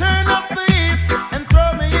can turn up the heat and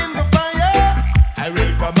throw me in the fire. I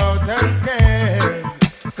will come out unscathed,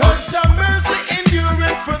 'cause Your mercy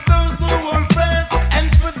endureth for those who hold fast and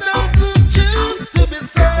for those who choose to be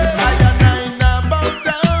saved. I not bow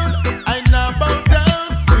down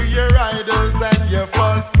to your idols and your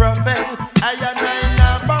false prophets. I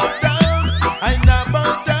not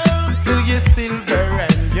bow down to your silver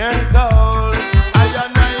and your gold.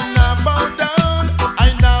 I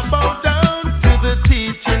not bow down to the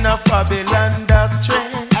teaching of Babylon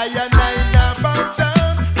doctrine. I not bow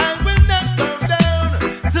down, I will not bow down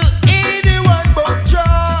to anyone but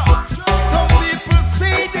Jah. Some people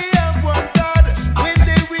say they have one God when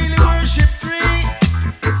they really worship three.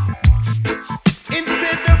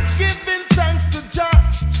 Instead of giving thanks to Jah,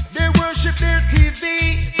 they worship their TV.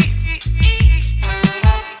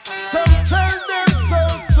 Some sell their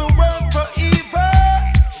souls to work for evil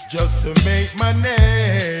just to make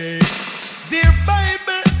money. Their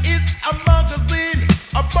Bible is a magazine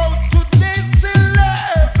about today's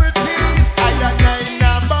celebrities. I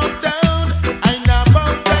not bow down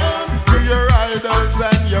to your idols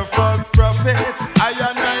and your false prophets. I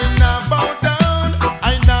not bow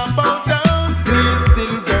down to your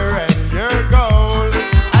silver and your gold.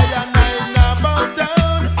 I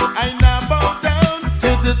not bow down to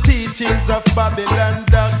the teachings of Babylon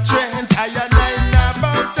doctrines. I not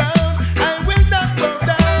bow down, I will not bow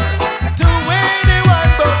down to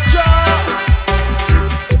anyone but Jah.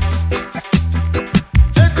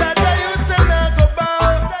 The Jah used them not go bow,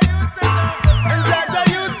 and Jah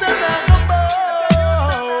used them not go bow.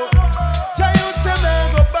 Jah used them not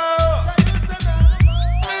go bow,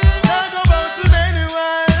 not go bow to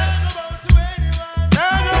anyone,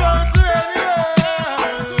 not go bow to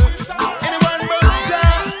anyone but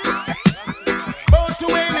Jah. Bow to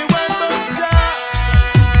anyone but Jah.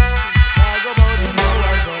 Not go bow to no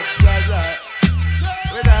one but Jah.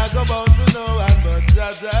 We not go bow to no one but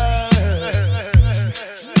Jah.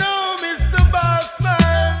 No, Mr.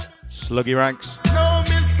 Bossman. Sluggy Ranks. No,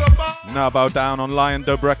 Mr. Boss. Now bow down on Lion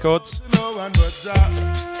Dub Records. No one but Jah.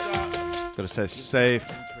 Gotta say safe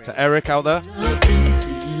to Eric out there.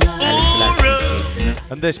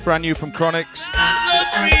 And this brand new from Chronix,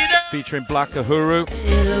 featuring Black Uhuru.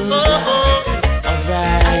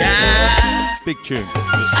 Big tune. I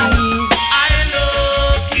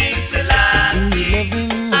love King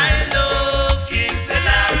Selassie. I love King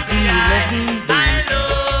Selassie. I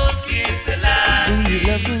love King Selassie.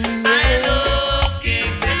 I love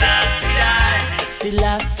King Selassie.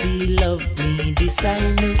 Selassie love me, this I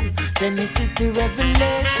know. Genesis the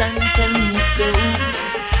Revelation tell me so.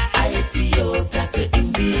 Ethiopia to him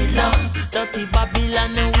belong. Dirty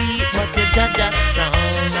Babylon weak, but the Jaja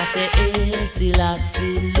strong. I say, hey,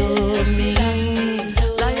 Selassie love me.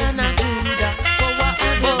 Lion of Judah, power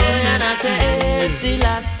and boy. And I say, hey,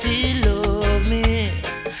 Selassie love me.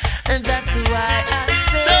 And that's why I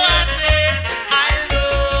say, So I say, I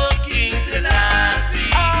love King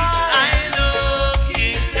Selassie. I love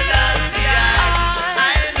King Selassie. I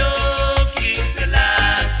love King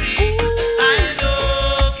Selassie. I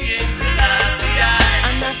love King Selassie.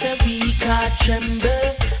 and I say we can't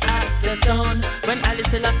tremble at the sun. When Alice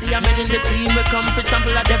Selassie I'm in the team, we come for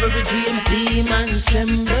trample at every regime. Demons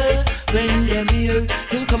tremble when them hear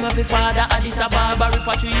him come up with Father Addis Ababa,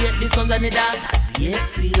 repatriate the sons and the daughters. Yes,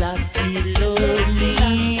 Selassie love me.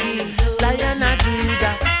 Lion of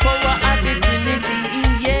Judah, power of the Trinity.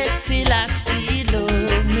 Yes, Selassie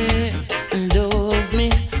love me,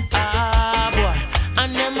 boy.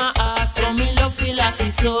 And them a ask how me love Selassie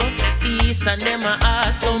so. East and them a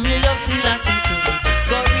ask how me love Selassie so.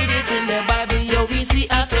 Go read it in the Bible, yo, we see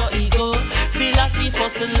us how he go. Selassie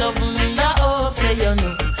first love me, I hope say you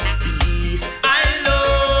know. East, I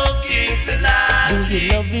love King Selassie. do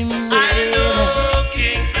you love him well? I love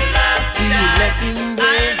King Selassie. Do you love him well? I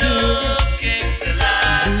love King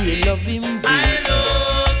Selassie. Do you love him well? I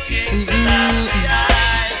love King Selassie.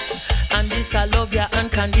 And this I love ya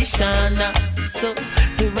unconditional. So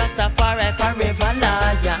the Rastafari forever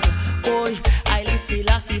liar. Boy, I listen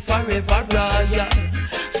Selassie forever royal.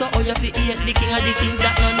 So all you fi hate the king of the kings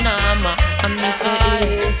that no nama. And me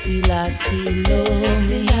say Selassie love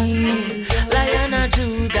me. Lion of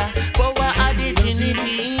Judah, power of the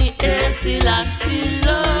Trinity. Selassie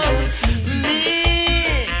love me.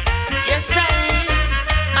 Yes I.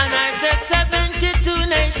 And I said 72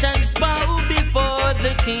 nations bow before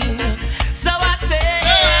the king. So I say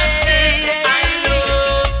I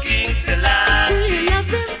love King Selassie. do you love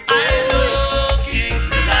him? I love King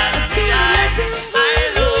Selassie. I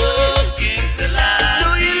love King Selassie. Do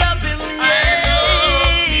you love him? I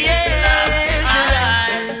love King Selassie.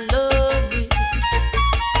 I love you.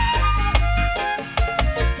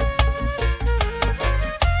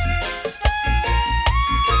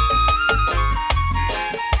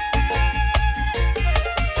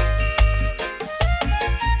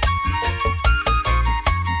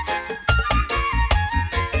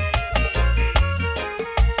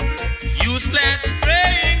 Useless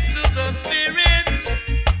praying to the Spirit.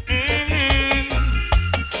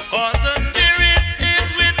 For the Spirit is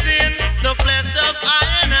within the flesh of I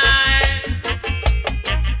and I.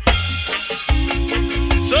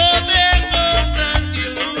 So there goes the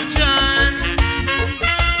illusion.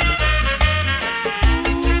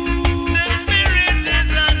 The Spirit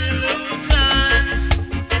is an illusion.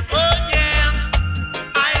 Oh yeah,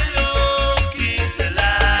 I love King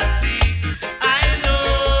Selassie. I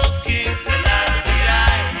love King Selassie.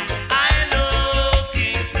 I love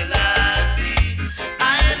King Selassie. I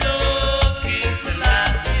love King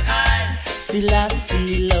Selassie.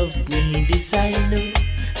 Selassie love me, this I know.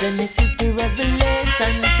 Genesis to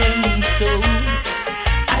Revelation tell me so.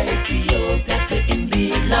 Ethiopia to him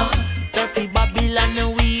belong. Dirty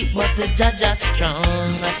Babylon weak, but the judge is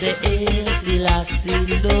strong. I say,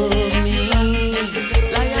 Selassie love me.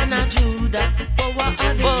 Lion of Judah, power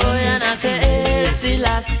of boy, and I say,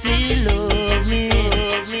 Selassie love me.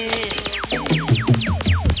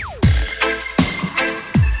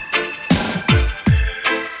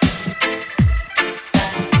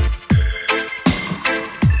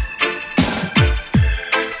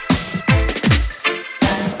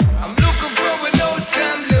 I'm looking for an old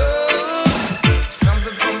time love,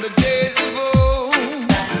 something from the days of old.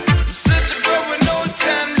 I'm searching for an old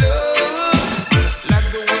time love, like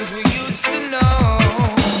the ones we used to know.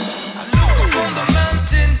 I look up on the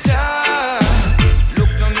mountain top,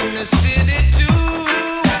 look down in the city too.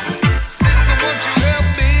 Sister, won't you help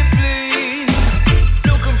me please?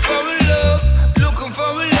 Looking for a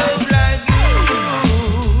love like you.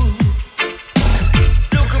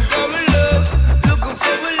 Looking for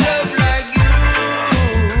a love like you.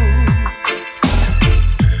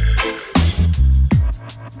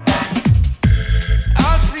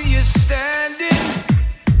 I'll see you standing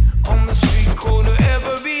on the street corner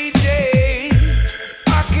every day.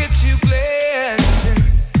 I catch you glancing,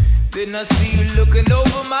 then I see you looking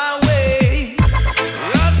over my way.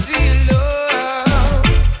 I see you love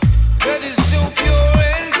that is so pure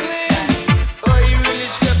and clean. Are you really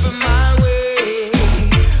stepping my way?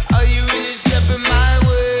 Are you really stepping my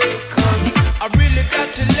way? 'Cause I really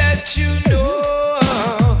got to let you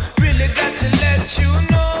know. Really got to let you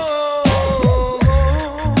know.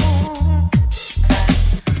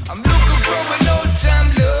 I'm looking for an old time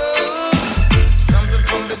love, something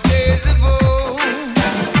from the days of old.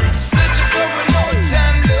 Searching for an old time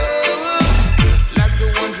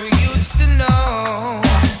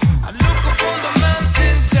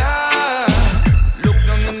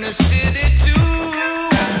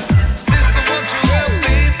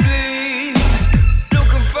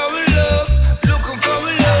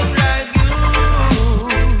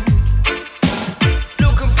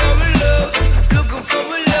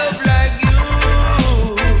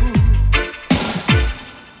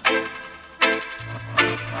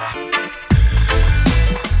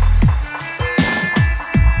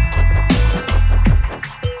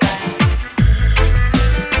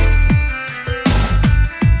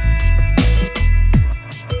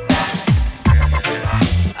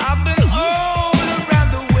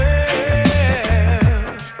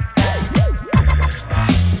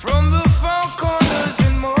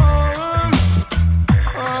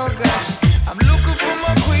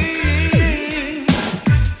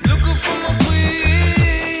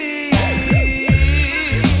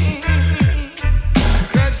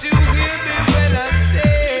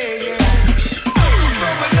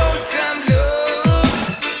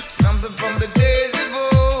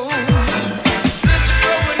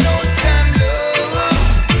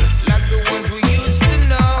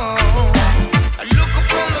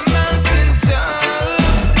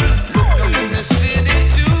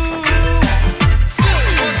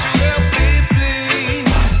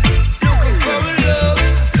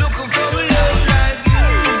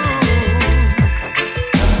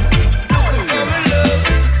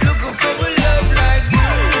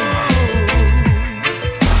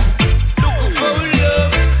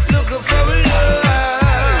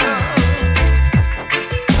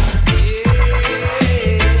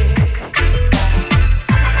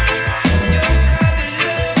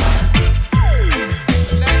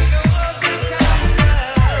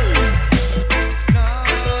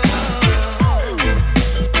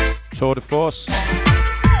course,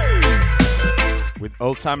 with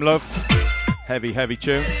Old Time Love. Heavy, heavy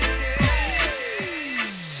tune.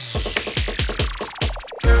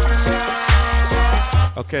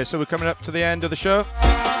 Okay, so we're coming up to the end of the show.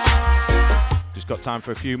 Just got time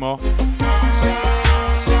for a few more,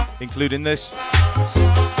 including this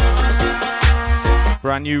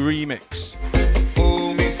brand new remix.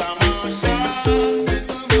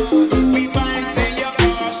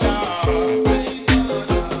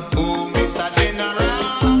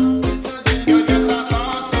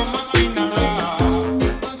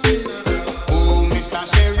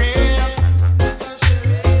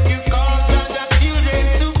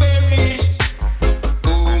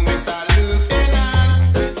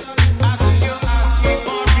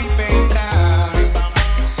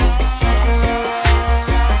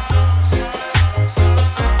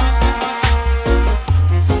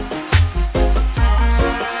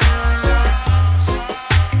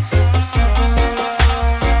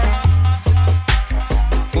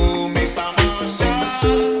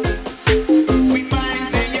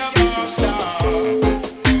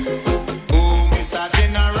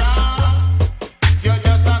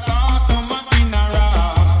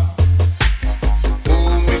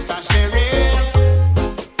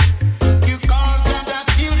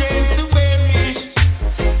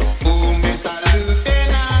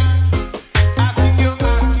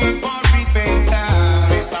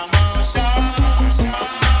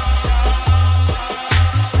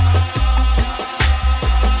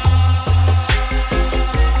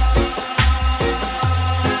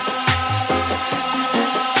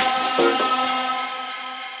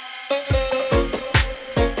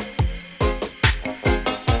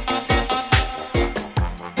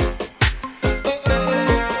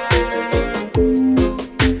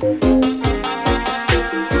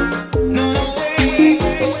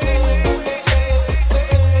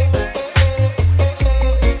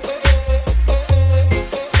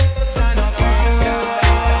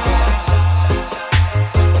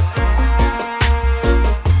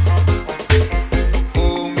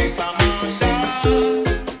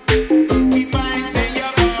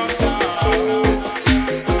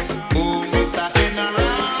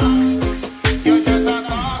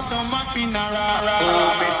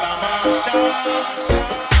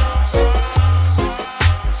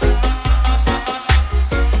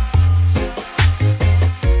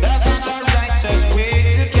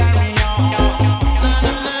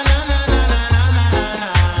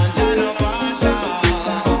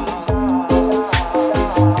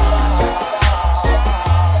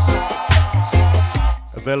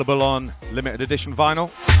 Available on limited edition vinyl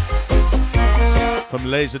from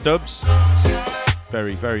Lazer Dubs.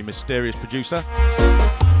 Very, very mysterious producer.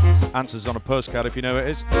 Answers on a postcard if you know it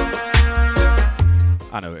is.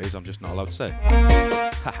 I know it is, I'm just not allowed to say.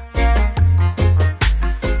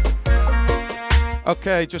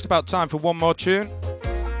 Okay, just about time for one more tune.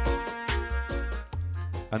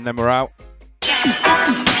 And then we're out.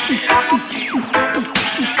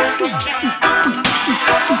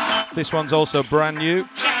 This one's also brand new.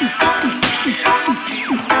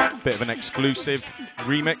 Bit of an exclusive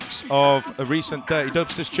remix of a recent Dirty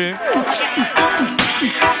Dubsters tune.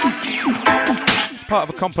 It's part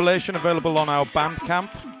of a compilation available on our Bandcamp,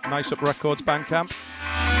 Nice Up Records Bandcamp.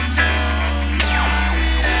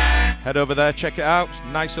 Head over there, check it out.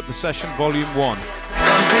 Nice Up the Session, Volume 1.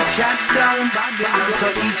 Chat down Babylon, so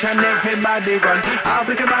each and everybody run. I'll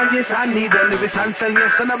pick about this, I need a lyrics answer,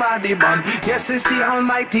 yes, and a body bun. Yes, it's the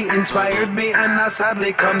Almighty inspired me, and I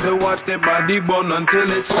sadly come to watch the body burn until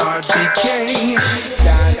it starts decaying.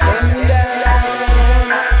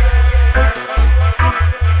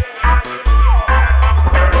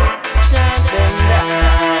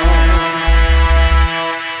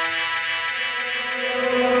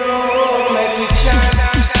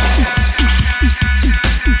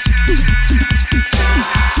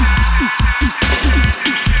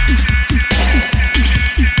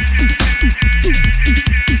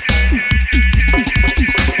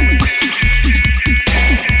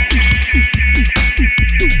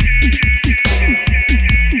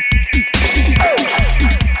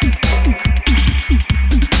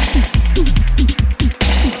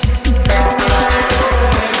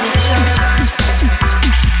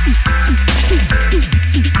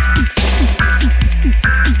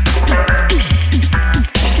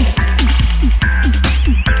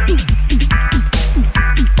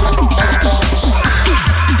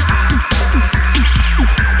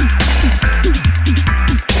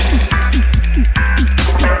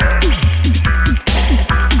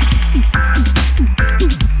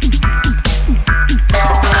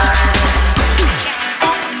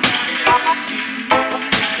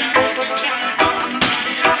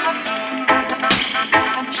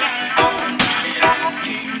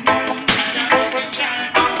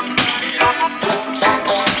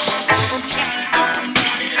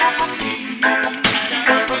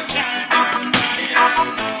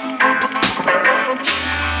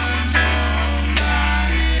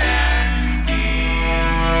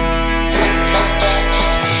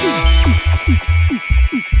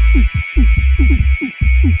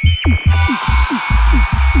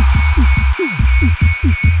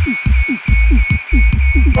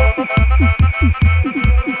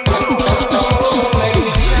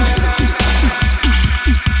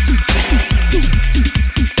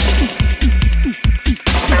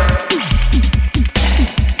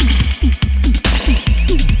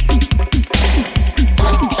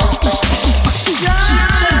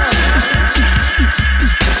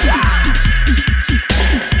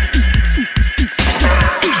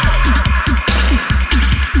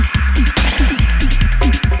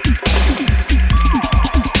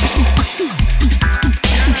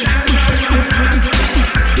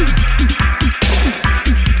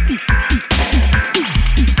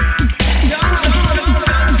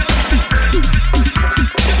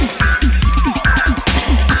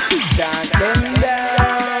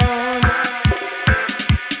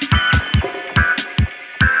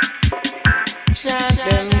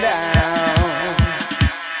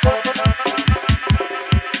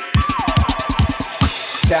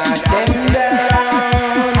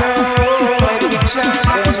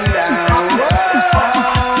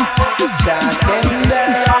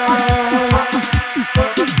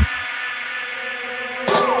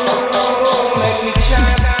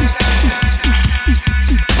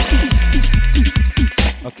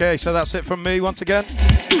 Okay, so that's it from me once again.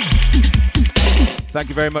 Thank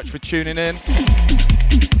you very much for tuning in.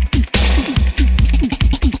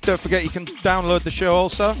 Don't forget you can download the show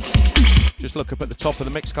also. Just look up at the top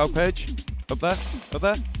of the Mixcloud page. Up there, up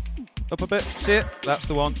there, up a bit. See it? That's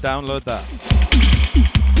the one. Download that.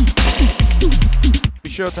 Be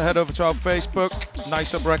sure to head over to our Facebook,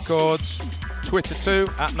 Nice Up Records, Twitter too,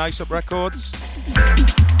 at Nice Up Records.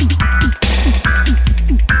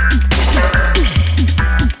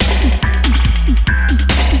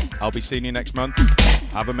 I'll be seeing you next month.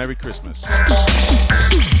 Have a Merry Christmas.